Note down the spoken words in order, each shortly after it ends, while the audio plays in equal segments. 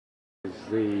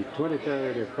the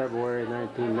 23rd of February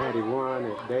 1991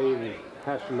 at Dave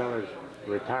Hasenmiller's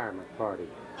retirement party.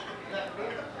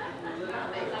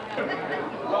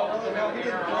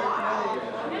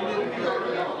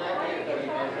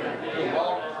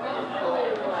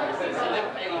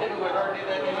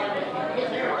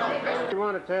 What do you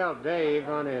want to tell Dave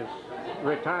on his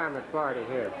retirement party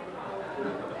here?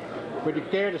 Would you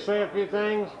care to say a few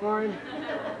things for him?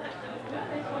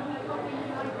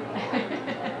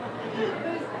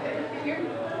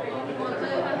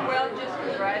 Well, just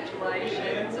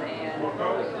congratulations, and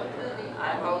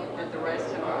I hope that the rest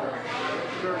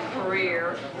of your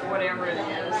career, whatever it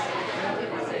is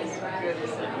as good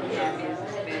as happy as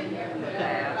it's been in the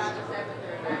past.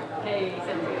 Hey,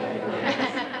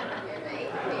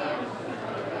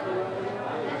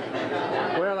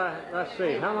 Well, let's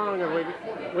see. How long have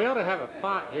we ought to have a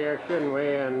pot here, shouldn't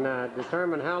we, and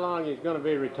determine how long he's going to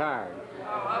be retired.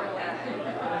 Oh,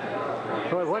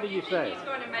 okay. Well, what do you say? He's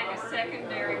going to make a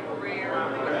secondary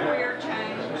career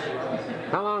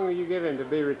change. How long will you give him to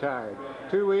be retired?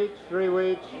 2 weeks, 3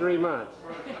 weeks, 3 months?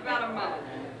 About a month.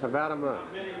 About a month.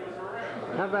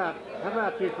 How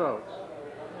about you folks?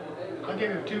 I'll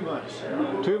give him 2 months.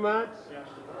 2 months?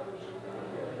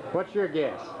 What's your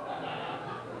guess?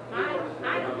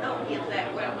 I don't know him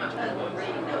that well. My husband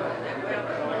really knows him that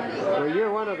well. Well, you're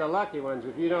one of the lucky ones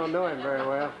if you don't know him very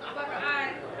well. But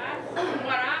from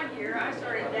what I hear, I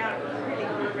started down he was really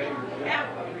going to have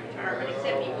a retirement,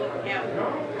 except he wouldn't have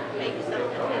maybe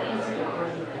something that he's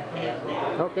has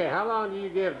now. Okay, how long do you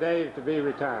give Dave to be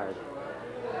retired? 2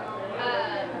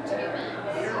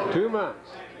 months. 2 months.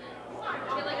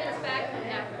 Till he gets back from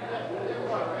Africa.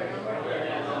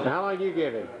 How long do you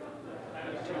give him?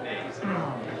 2 days.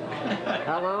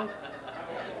 How long?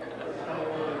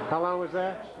 How long was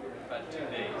that? About 2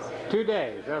 days. 2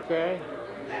 days, okay.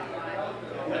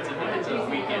 That's a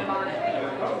weekend.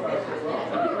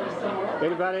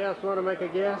 Anybody else want to make a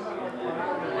guess? I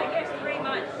guess 3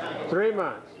 months. 3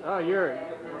 months. Oh, you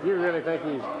really think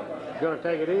he's going to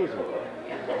take it easy?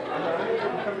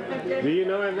 Do you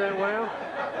know him that well?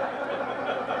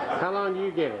 How long do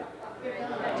you give him?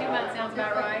 2 months sounds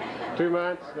about right. 2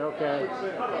 months? Okay.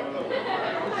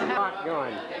 Pot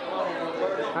going.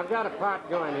 I've got a pot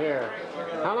going here.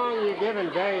 How long are you giving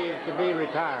Dave to be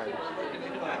retired?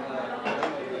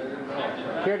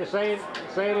 Care to say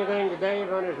anything to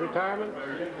Dave on his retirement?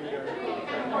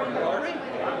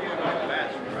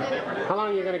 How long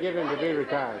are you going to give him to be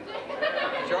retired?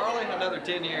 Charlie, another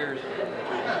 10 years.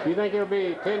 You think it'll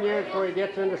be 10 years before he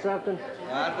gets into something?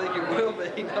 I think it will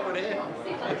be, knowing him.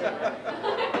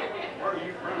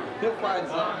 He'll find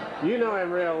something. You know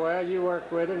him real well. You work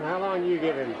with him. How long do you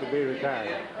give him to be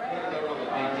retired?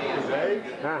 Dave?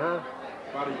 Uh-huh.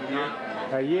 About a year.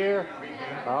 A year?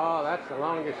 Oh, that's the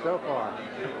longest so far.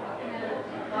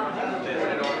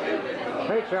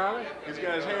 Hey, Charlie. He's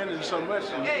got his hand in so much.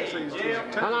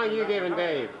 How long are you giving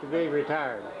Dave to be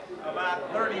retired?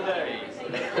 About 30 days.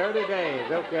 30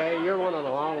 days, okay. You're one of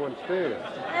the long ones too.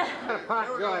 Got a pot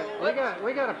going.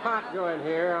 We got a pot going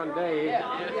here on Dave.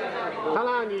 How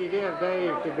long do you give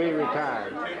Dave to be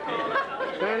retired?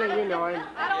 Stanley, you know him.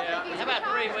 How about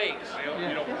 3 weeks?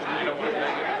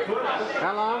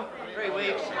 How long? 3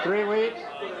 weeks. 3 weeks?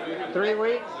 3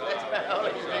 weeks? That's about all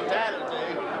he's entitled to.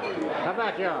 How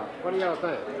about y'all? What do y'all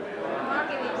think? I'll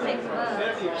give him 6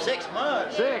 months. 6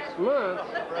 months? 6 months?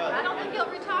 I don't think he'll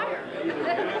retire.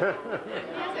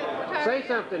 Say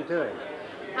something to him.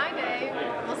 Hi, Dave.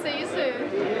 We'll see you soon.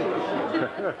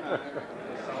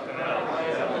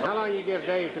 How long you give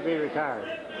Dave to be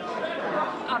retired?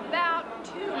 About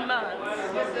 2 months.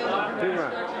 2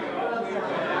 months.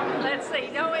 Let's see.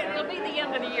 No, it'll be the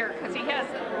end of the year because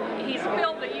he's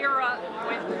filled the year up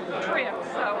with trips.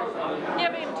 So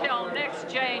give him till next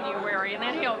January, and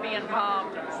then he'll be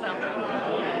involved in something.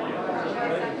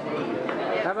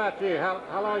 How about you?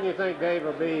 How long do you think Dave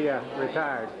will be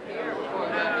retired?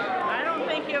 I don't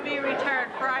think he'll be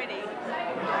retired Friday.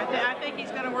 I think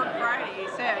he's going to work Friday, he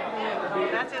said.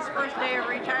 That's his first day of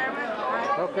retirement.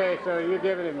 Okay, so you're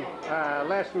giving him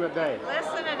less than a day. Less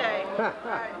than a day.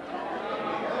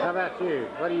 How about you?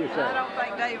 What do you say? I don't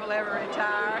think Dave will ever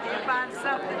retire. He'll find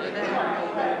something to do.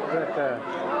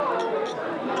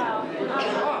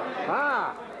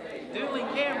 But, Dueling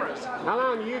cameras. how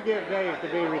long do you give Dave to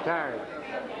be retired?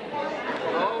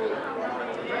 Oh,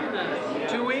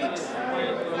 2 weeks.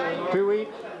 2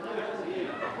 weeks?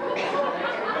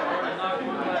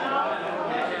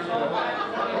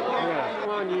 Yeah. How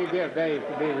long do you give Dave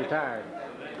to be retired?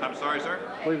 I'm sorry, sir?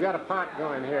 We've got a pot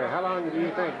going here. How long do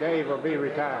you think Dave will be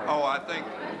retired? Oh, I think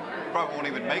probably won't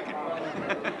even make it.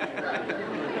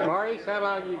 Maurice, how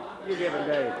long you giving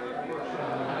Dave?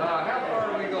 How far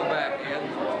do we go back, Ian?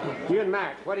 You and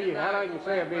Mac, how long you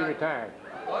say he'll be retired?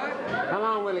 What? How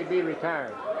long will he be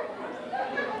retired?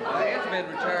 Ian's been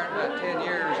retired about 10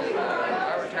 years.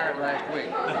 I retired last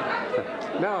week.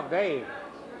 No, Dave.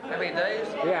 How many days?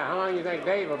 Yeah, how long you think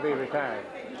Dave will be retired?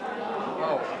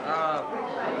 Oh,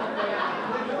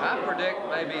 I predict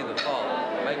maybe the fall.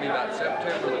 Maybe about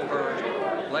September the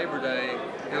 1st, Labor Day,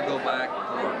 he'll go back to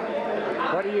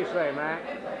work. What do you say, Mac?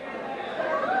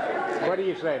 What do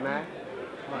you say, Mac?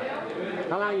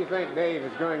 How long you think Dave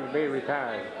is going to be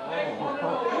retired?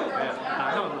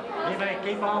 I don't know. He may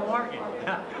keep on working.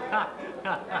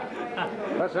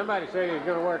 Well, somebody said he was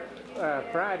going to work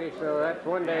Friday, so that's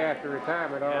one day after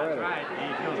retirement already. That's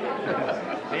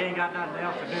right. He ain't got nothing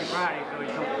else to do Friday, so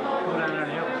he's going to go down there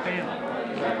and help his family.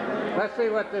 Let's see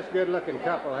what this good-looking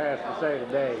couple has to say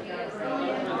today.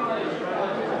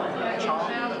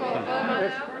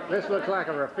 This looks like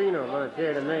a Ruffino lunch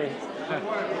here to me.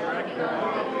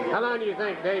 How long do you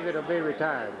think David will be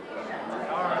retired?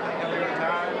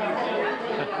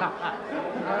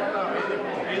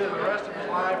 Either the rest of his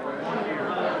life or 1 year.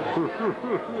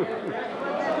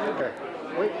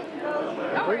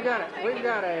 We've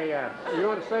got a, you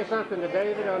want to say something to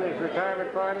David on his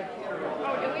retirement party?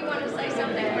 Oh, do we want to say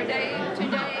something for Dave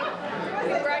today?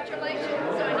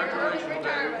 Congratulations on your early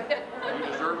retirement. You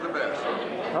deserve the best.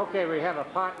 Okay, we have a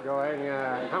pot going.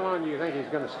 How long do you think he's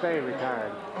going to stay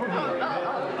retired?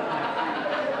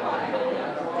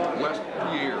 Less than a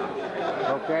year.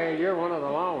 Okay, you're one of the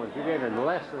long ones. You gave him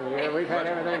less than a year. We've had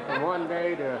everything from 1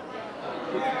 day to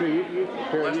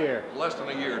a year. Less than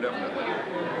a year, definitely.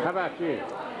 How about you?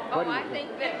 Oh, I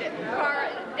think that Carr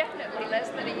is definitely less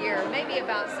than a year, maybe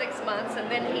about 6 months, and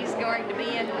then he's going to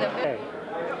be in the... Hey,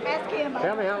 Ask him.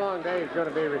 tell me how long Dave's going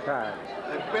to be retired.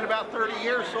 It's been about 30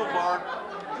 years so far.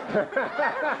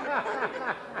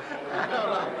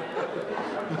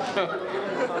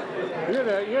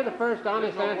 You're the first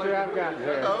honest answer I've gotten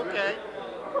here. Okay.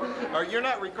 You're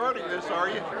not recording this, are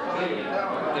you?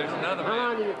 There's another How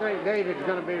long man. do you think David's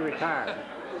going to be retired?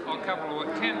 Well, a couple of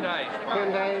 10 days.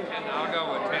 10 days? I'll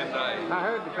go with 10 days. I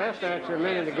heard the best answer a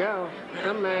minute ago.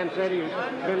 Some man said he's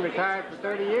been retired for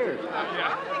 30 years.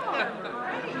 Yeah.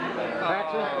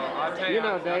 Patsy, I'll tell you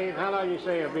know Dave, how long you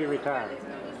say he'll be retired?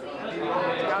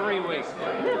 3 weeks.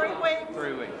 3 weeks?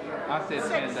 3 weeks. I said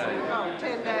 10 days. Oh,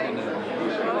 10 days.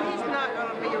 Well, he's not going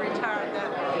to be retired that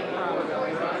long.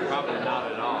 Probably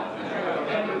not at all.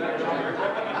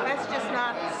 That's just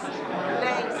not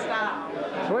Dave's style.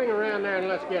 Swing around there and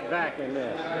let's get back in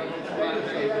this.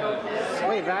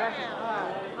 Hey, Vac,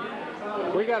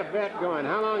 we got a bet going.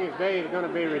 How long is Dave going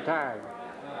to be retired?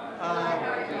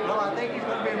 Well, I think he's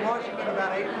going to be in Washington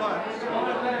about 8 months.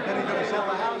 Then he's going to sell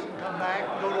the house and come back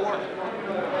and go to work.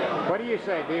 What do you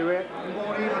say, DeWitt? He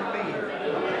won't even be here.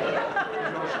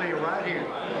 He's going to stay right here.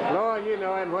 Laura, you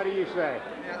know him. What do you say?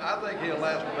 Yeah, I think he'll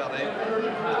last about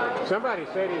 8. Somebody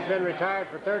said he's been retired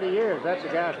for 30 years. That's the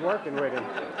guy's working with him.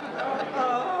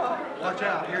 Watch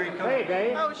out, here he comes. Hey,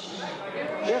 Dave. Oh, shh.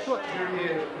 Guess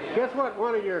what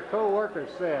one of your co-workers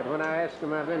said when I asked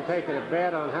him I've been taking a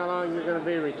bet on how long you're going to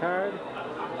be retired?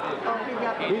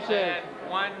 He said, said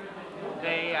one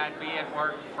day I'd be at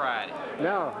work Friday.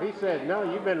 No, he said, no,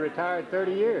 you've been retired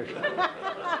 30 years.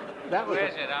 That was Who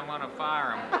is it? I'm going to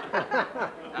fire him.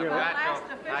 You know,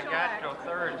 I got till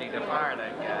Thursday to fire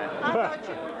that guy. I thought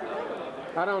you...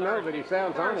 I don't know, but he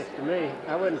sounds honest to me.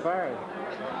 I wouldn't fire him.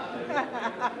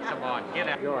 Come on, get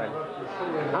out. Go ahead.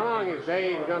 How long is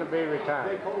Dave going to be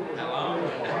retired? 3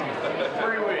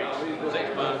 weeks.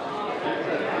 6 months.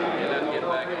 He'll have to get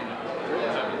back in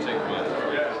 6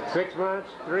 months. 6 months?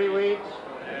 3 weeks?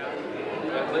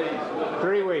 At least.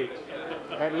 3 weeks.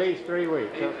 At least 3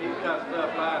 weeks. He's got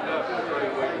stuff lined up for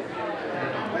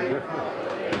 3 weeks.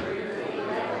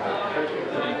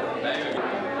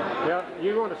 Well,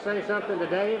 you want to say something to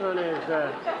Dave on his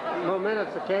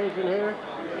momentous occasion here?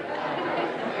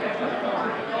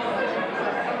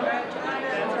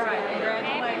 That's right.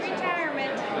 Happy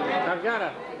retirement. I've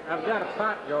got a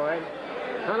pot going.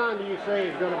 How long do you say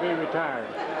he's going to be retired?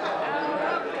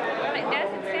 Well, it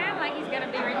doesn't sound like he's going to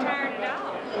be retired at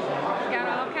all. He's got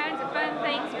all kinds of fun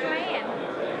things planned.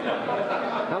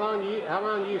 How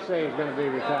long do you say he's going to be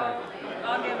retired?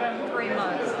 I'll give him 3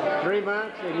 months. 3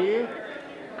 months, and you?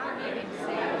 I'll give him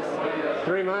 6.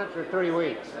 3 months or 3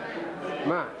 weeks?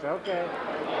 Months, okay.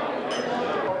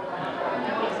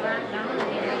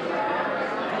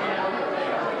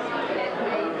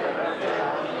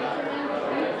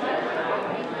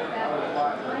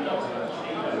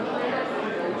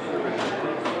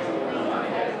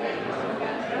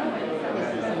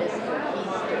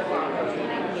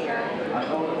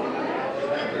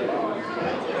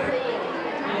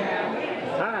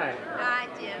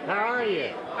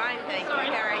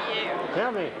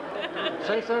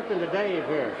 say something to Dave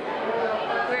here.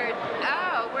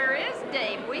 Where is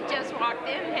Dave? We just walked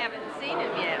in and haven't seen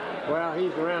him yet. Well,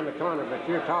 he's around the corner, but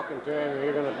you're talking to him, and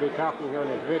you're going to be talking on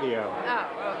his video.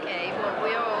 Oh, okay. Well,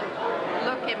 we'll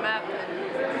look him up.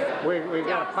 We've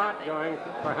got a pot going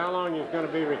for how long he's going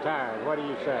to be retired. What do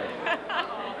you say?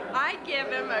 I give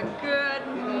him a good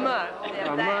month.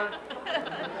 A month?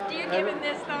 Do you give him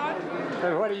this thought?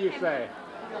 And what do you say?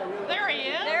 There he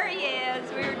is. There he is.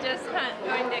 We were just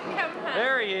going to come hunt.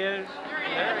 There he is.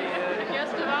 There he is.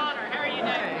 Guest of honor. How are you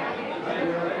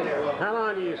doing? How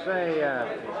long do you say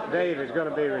Dave is going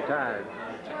to be retired?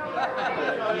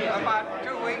 About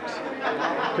 2 weeks.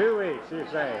 2 weeks, you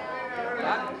say.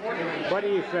 What do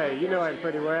you say? You know him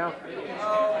pretty well.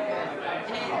 Oh,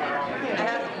 he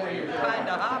has to find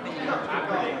a hobby.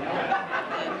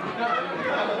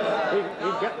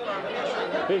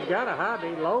 He's got a hobby,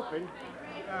 loafing.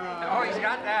 Oh, he's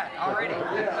got that already. I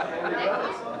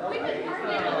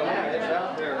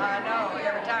know.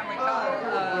 Every time we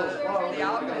call the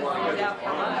office, he's out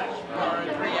for lunch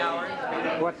for 3 hours.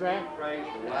 What's that?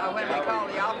 When we call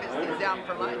the office, he's out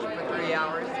for lunch for 3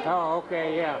 hours. Oh,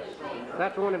 okay, yeah.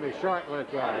 That's one of his short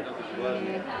lunch hours.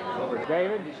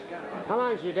 David, how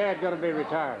long is your dad going to be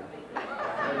retired?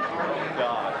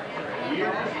 God.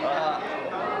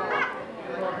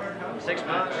 6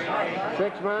 months.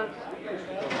 6 months?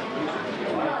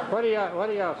 What do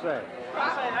y'all say?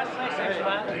 I'd say 6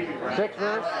 months. 6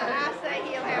 months? I say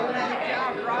he'll have another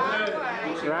job right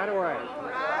away. Right away.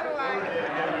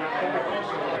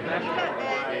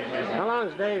 How long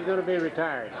is Dave going to be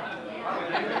retired?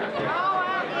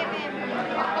 I'll give him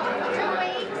 2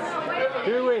 weeks.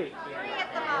 2 weeks. 3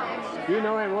 at the most. You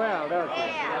know him well, don't you?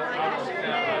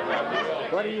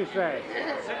 Yeah, What do you say?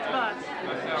 6 months.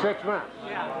 6 months.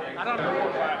 Yeah. I don't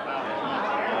know.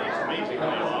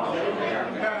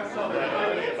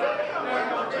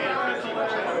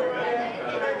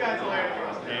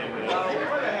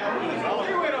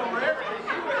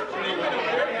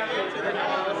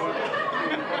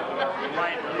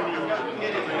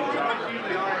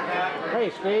 Hey,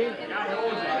 Steve,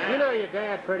 you know your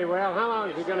dad pretty well. How long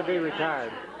is he going to be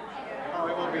retired? Oh,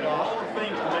 it won't be long.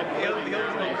 He'll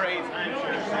go crazy.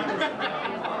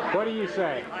 What do you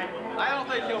say? I don't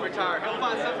think he'll retire. He'll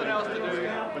find something else to do.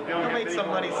 He'll make some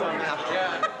money somehow.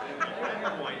 Yeah.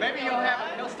 Maybe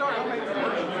he'll start. He'll make some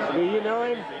money. Do you know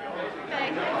him?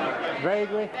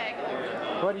 Vaguely?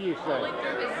 What do you say? Only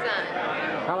through his son.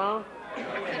 How long?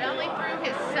 But only through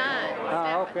his son.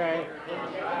 Oh, okay.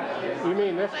 You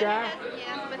mean this guy?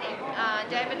 Yes, but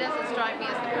David doesn't strike me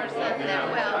as the person that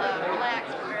will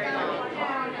relax for very long.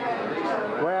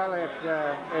 Well, if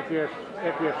you're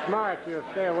smart, you'll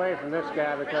stay away from this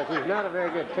guy because he's not a very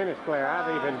good tennis player. I've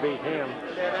even beat him.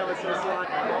 Yeah, that was so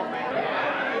sloppy.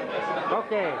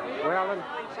 Okay, well then.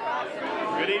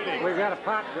 Good evening. We've got a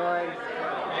pot going.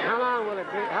 How long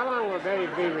will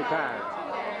Dave be retired?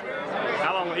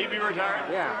 How long will he be retired?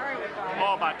 Yeah.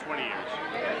 Oh, about 20 years.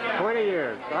 20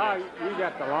 years. Oh, you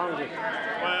got the longest.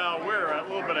 Well, we're a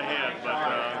little bit ahead,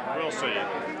 but we'll see.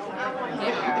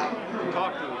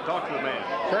 Talk to the man.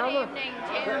 Selma, Good evening,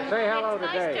 Jim. say hello to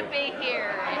It's Dave. nice to be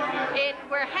here.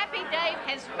 We're happy Dave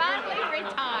has finally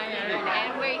retired,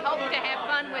 and we hope to have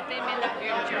fun with him in the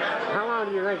future. How long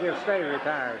do you think he'll stay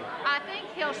retired? I think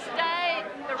he'll stay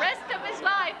the rest of his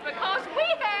life because we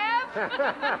have.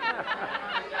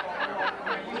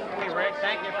 Hey, Rick,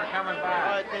 thank you for coming by.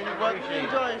 All right, then you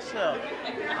enjoy yourself. I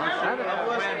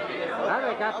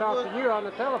think I talked to you on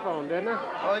the telephone, didn't I?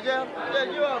 Oh, yeah? Yeah,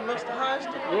 you are Mr.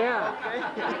 Heiston? Yeah.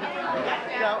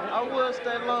 Yeah, I will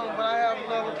stay long, but I have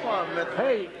another appointment.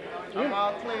 Hey, I'm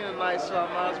all clean tonight, so I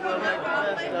might as well make the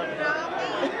best of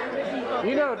it.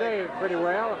 you know Dave pretty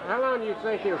well. How long do you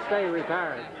think he'll stay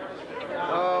retired?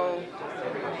 Oh,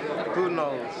 who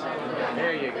knows?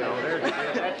 There you go.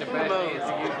 That's the best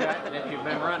answer you've got that you've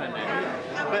been running there.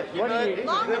 But you know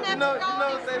what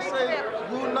they say,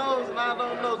 who knows and I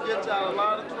don't know gets you out of a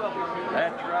lot of trouble.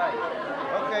 That's right.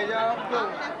 Okay, y'all, go.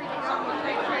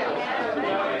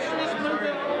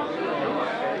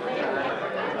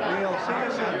 We'll see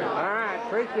you soon. All right,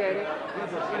 appreciate it.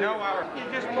 You know, you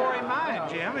just blow him mind,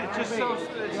 Jim. It's just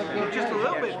it's just a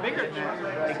little bit bigger than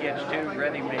that. It gets too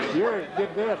ready-made. Yours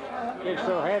did this. It's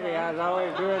so heavy, I was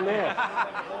always doing this.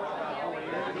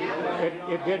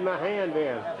 It did my hand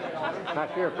in. I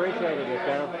sure appreciated it,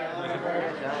 though.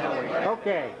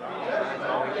 Okay.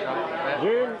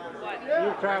 June,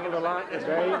 you've traveled a lot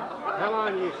today. How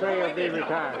long do you say you'll be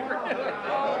retired?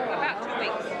 About 2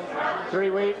 weeks. 3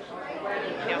 weeks?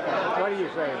 What do you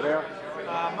say, Bill?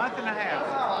 Month and a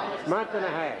half. Month and a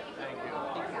half.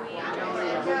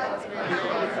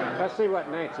 Let's see what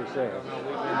Nancy says.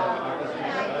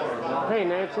 Hey,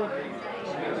 Nancy.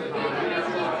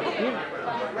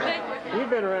 You've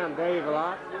been around Dave a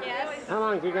lot. Yes. How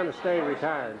long is he going to stay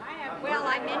retired? Well,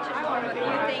 I mentioned to him a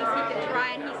few things he could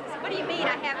try, and he says, what do you mean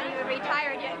I haven't even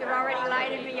retired yet? You're already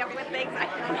lining me up with things I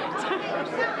can't do.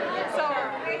 So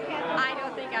I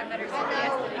don't think I better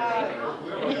suggest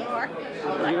anything anymore.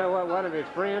 You know what one of his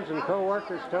friends and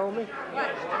co-workers told me? What?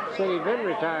 Said he'd been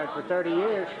retired for 30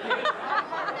 years.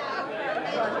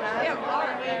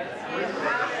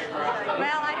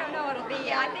 Well, I don't know what it'll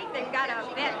be. I think they've got a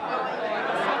bet going on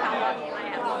to see how long it lasts.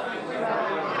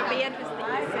 It'll be interesting to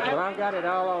see. Well, I've got it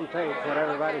all on tape, what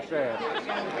everybody said.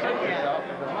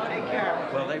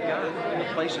 Well, they've got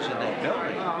places in that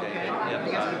building,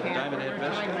 Diamond Head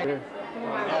Vista.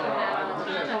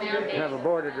 Have a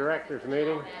board of directors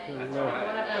meeting. And, When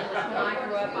I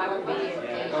grew up, I would be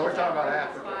in. Oh, we're talking about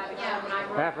Africa.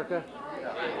 Africa.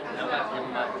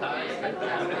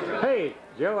 Hey,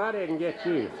 Joe, I didn't get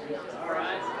you.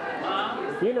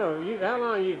 You know, how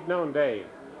long you've known Dave?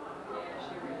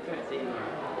 15.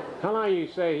 How long you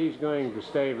say he's going to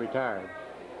stay retired?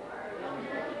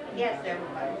 Yes,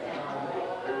 everybody.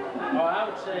 Oh, I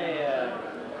would say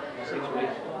 6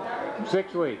 weeks.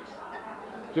 6 weeks.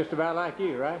 Just about like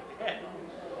you, right?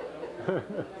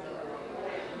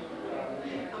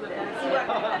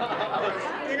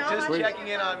 Just checking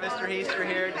in on Mr. Heaster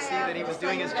here to see that he was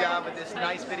doing his job with this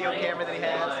nice video camera that he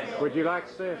has. Would you like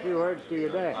to say a few words to your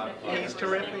dad? He's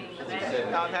terrific.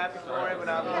 I'm happy for him, and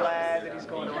I'm glad that he's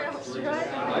going to work.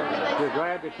 You're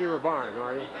glad that you were born,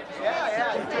 are you?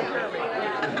 Yeah, he took care of me.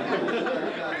 He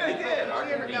really did.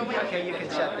 Okay, you can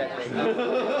shut that thing.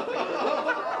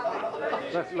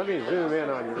 Let me zoom in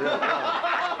on you real quick.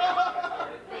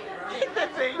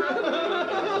 That thing.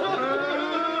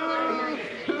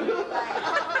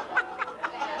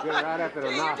 Get right up in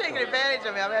the You're taking advantage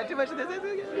of me. I've had too much of this.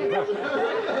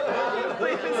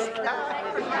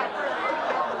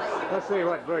 Let's see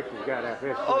what Bush has got up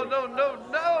his. Oh, no.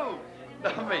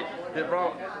 I mean, there's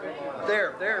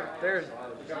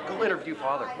go interview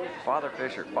Father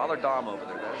Fisher, Father Dom over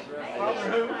there. Father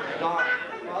who? Dom.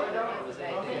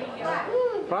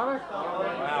 Father?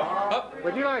 Oh.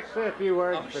 Would you like to say a few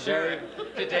words for sure. Dave?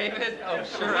 To David? Oh,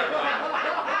 sure.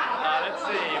 Let's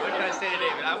see. What can I say to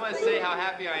David? I want to say how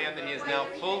happy I am that he is now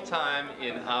full-time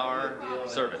in our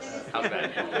service. How's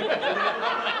that?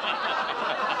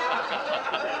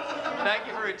 Thank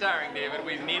you for retiring, David.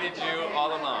 We've needed you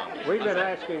all along. We've been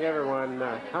asking everyone,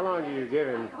 how long do you give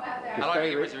him to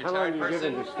stay retired? How long do you give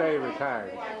him to stay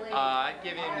retired? I'd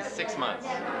give him 6 months.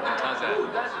 How's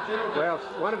that? Well,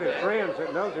 one of his friends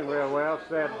that knows him real well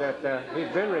said that he's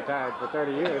been retired for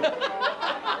 30 years.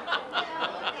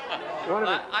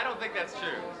 I don't think that's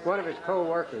true. One of his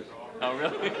co-workers. Oh,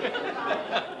 really?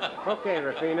 Okay,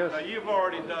 Rufinos. Now, you've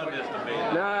already done this to me.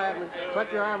 No, I haven't.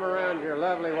 Put your arm around your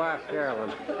lovely wife,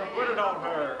 Carolyn. Put it on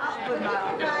her.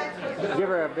 Give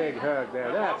her a big hug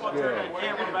there. That's I'm good. going to turn the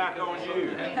camera back on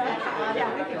you.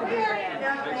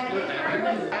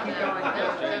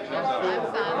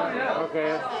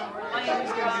 Okay.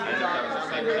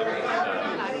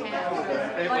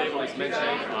 Dave was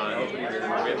mentioning we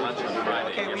had lunch on Friday.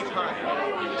 Okay, we punt.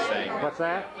 He was saying. What's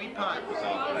that? We punt.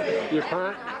 You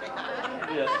punt?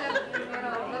 Yes.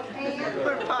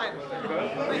 We're punt.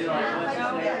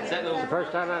 It's the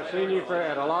first time I've seen you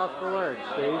at a loss for words,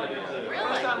 Steve.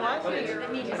 First time what?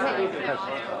 That's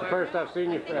the first I've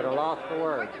seen you at a loss for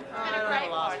words. I don't have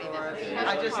a loss for words.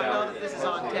 I just know that this is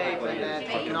on tape and that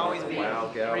it can always be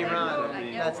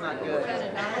rerun. That's not good. I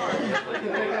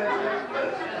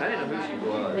didn't know who she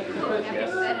was.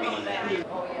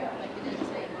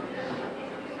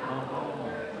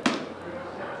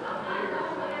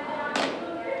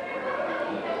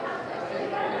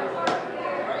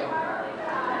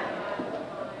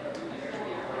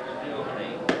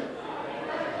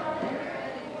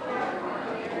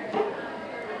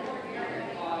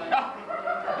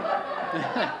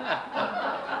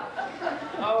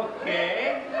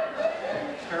 Okay.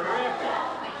 Terrific.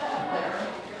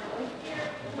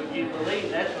 Would you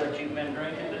believe that's what you've been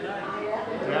drinking tonight?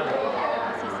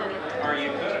 Yeah. Or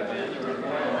you could have been.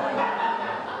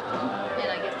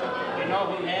 You know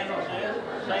who handles this?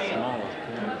 Sam.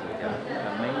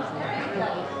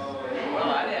 Well,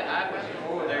 I did. I was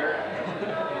over there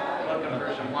looking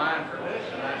for some wine for this,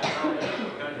 and I saw this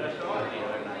because I saw it the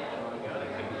other night. So I got it.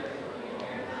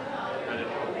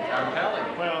 I'm telling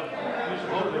you. Well, you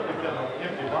supposedly picked up an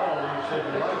empty bottle and you said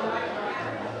you liked it.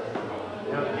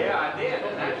 Yeah, I did,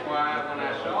 and that's why when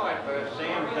I saw it, but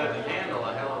Sam doesn't handle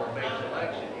a hell of a big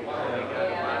selection. He got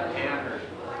about 10 or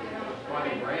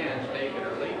 20 brands, take it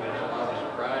or leave it, so I was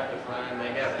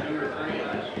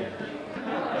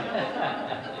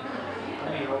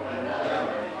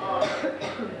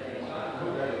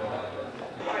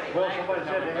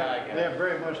They're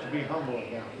very much to be humble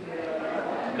about.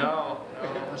 No,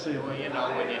 well, you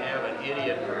know, when you have an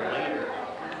idiot for a leader,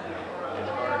 it's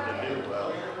hard to do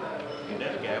well. And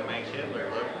this guy makes Hitler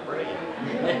look brilliant.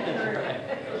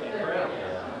 It's incredible.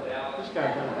 This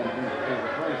guy's going to be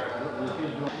replaced.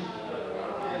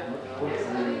 What he's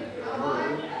doing.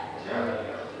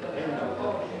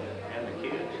 And the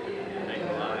kids, they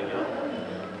can lie young.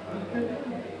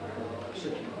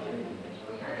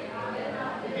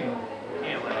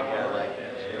 Can't let a guy like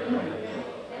that sit.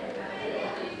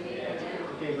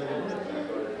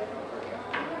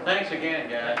 Thanks again,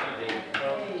 guys.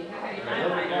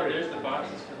 There's the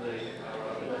boxes for the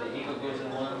Eagle goes in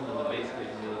one and the base goes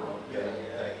in the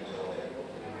other.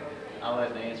 I'll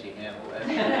let Nancy handle that.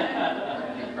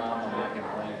 Any problem, I can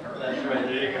blame her. That's right,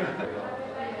 there you go.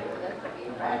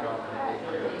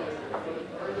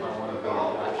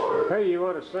 Hey, you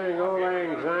want to sing Old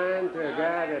Lang Syne to a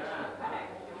guy that's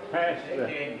past the...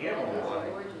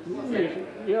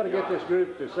 You ought to get this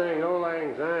group to sing Old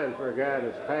Lang Syne for a guy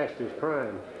that's past his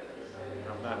prime.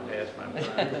 I'm not past my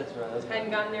prime. That's right.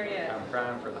 Hadn't gotten there yet. I'm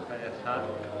prime for the past, huh?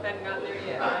 Hadn't gotten there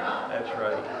yet. That's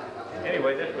right.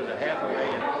 Anyway, this was a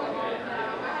 $500,000.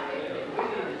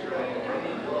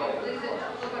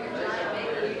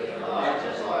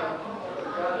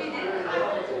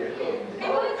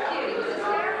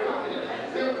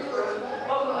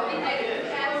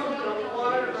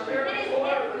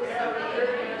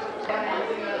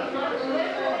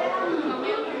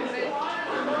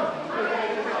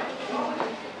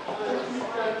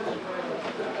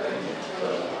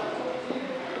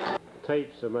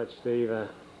 Tape so much, Steve. Okay,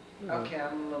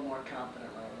 I'm a little more confident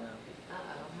right now. Uh-oh,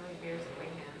 how many beers have we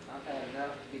had? I've had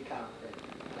enough to be confident.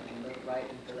 I can look right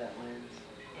into that lens.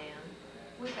 And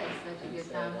we've had such a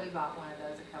good time. We bought one of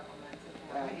those a couple months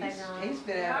ago. He's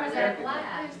been How having does that a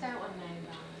fly? Who's that one named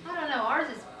on? I don't know. Ours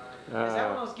is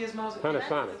that one of those gizmos?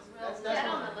 Panasonic. is that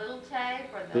on the little tape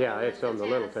or the? Yeah, it's on the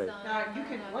little tape. Now you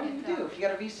can. What do you do if you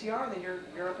got a VCR? Then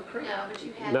you're up a creek. No, but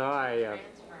you have No,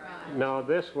 no,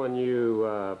 this one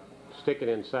you stick it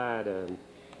inside and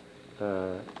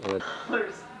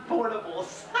There's portable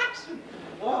suction.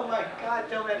 Oh my God,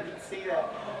 tell me I didn't see that.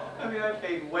 I mean, I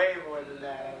paid way more than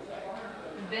that. I was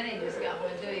like, Benny just got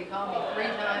one too. He called me 3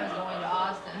 times going to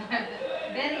Austin.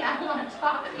 Benny, I want to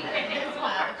talk to you. That's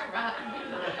why I was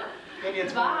running. maybe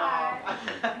it's Bye. more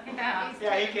off.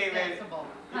 Yeah, he came in.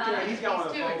 He's got one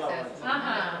of the too fold-up ones.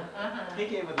 accessible. He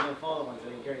came with the fold-up ones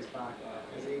that he carries his pocket.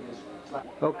 He was like,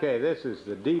 Okay, this is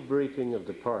the debriefing of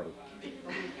the party.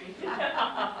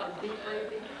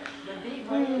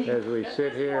 As we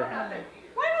sit here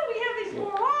Why don't we have these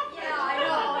more often? Yeah,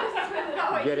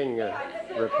 I know. getting a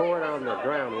report on the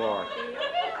groundwater.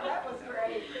 That was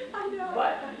great. I know.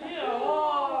 But, you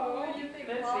know, what do you think?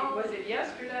 Let's see, was it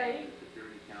yesterday?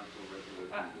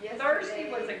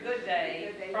 Thursday was a good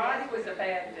day. Friday was a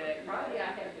bad day. Friday I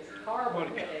had this horrible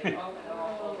headache. Oh,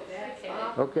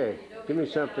 no. Okay, give me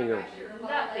something of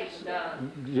Nothing's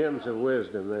done. gems of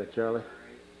wisdom there, Charlie.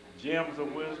 Gems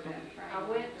of wisdom. I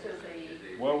went to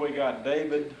the Well, we got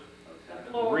David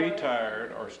floor.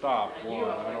 retired or stopped one,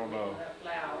 I don't know,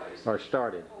 Flowers. Or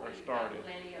started. or started.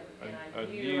 A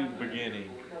new beginning.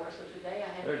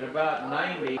 There's about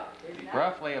 90,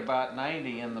 roughly about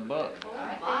 90 in the book. Oh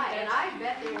my, and I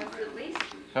bet there was at least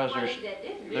Because 20 that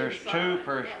didn't. there's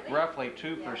roughly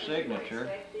two per signature.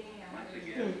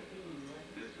 This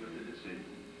was a decision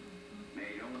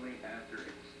made only after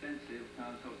extensive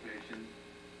consultation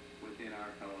within our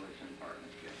coalition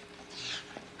partnership.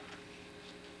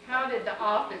 How did the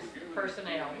office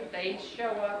personnel, did they show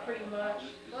up pretty much?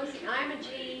 Well, see, I'm a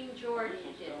Jean Jordan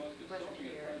wasn't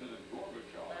here.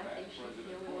 I think she's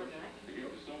the only one that I can.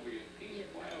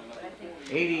 But I think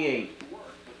 88.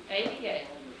 88.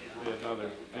 Be another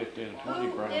 15 or 20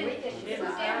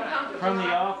 probably. From the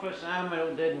office,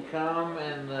 Emil didn't come,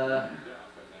 and the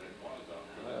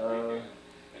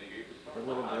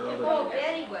little girl, Oh,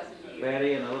 Betty wasn't here.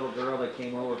 Betty, and the little girl that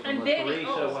came over from And the Betty, Teresa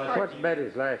oh, was. What's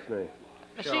Betty's last name?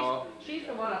 Shaw. She's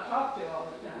the one I talk to all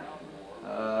the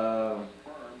time.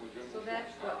 So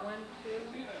that's what, 1, 2,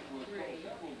 3.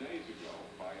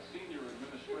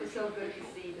 It was so good to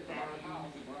see the Betty.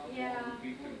 Yeah.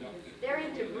 They're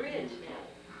into bridge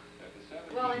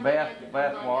now. Well, and Beth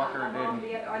then- Walker Are didn't.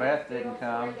 they Beth still didn't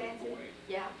come. dancing?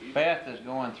 Yeah. Beth is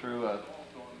going through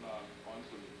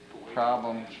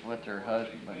problems with her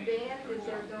husband, Beth is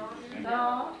their daughter?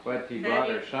 No. but he brought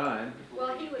her son.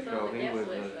 Well, he was So on the he guest was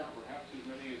list though.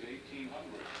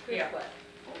 Yeah.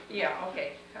 Yeah,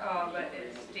 okay. But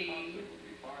it's Steve,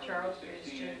 Charles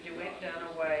Christian, DeWitt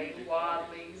Dunaway,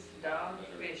 Wadley's, Don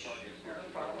Fisher,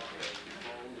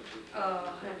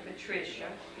 and Patricia,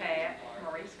 Pat,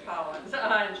 Marie Maurice Collins.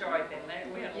 I enjoyed them.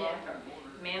 We had a lot of fun.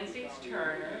 Menzies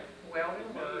Turner, Weldon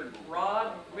Bird,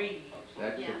 Rod Reed.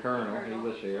 That's the colonel, he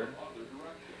was here.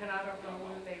 And I don't know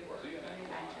who they were.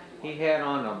 He had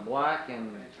on a black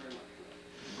and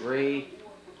gray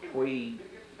tweed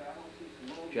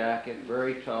jacket,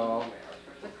 very tall,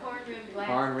 With horn-rimmed glasses.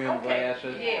 horn-rimmed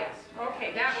glasses. Yes,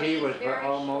 okay, that was... She was very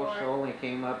almost short. only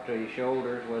came up to his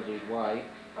shoulders was his wife.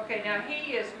 Okay, now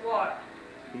he is what?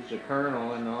 He's a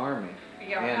colonel in the army.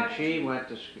 Yeah, And how did she you- went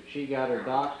to, she got her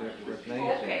doctorate with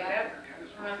Nancy. Okay, that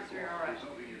runs through, all right.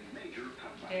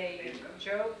 Dave,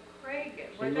 Joe Craig,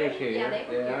 She were was they? here, Yeah,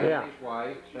 they were yeah, here. his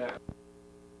wife.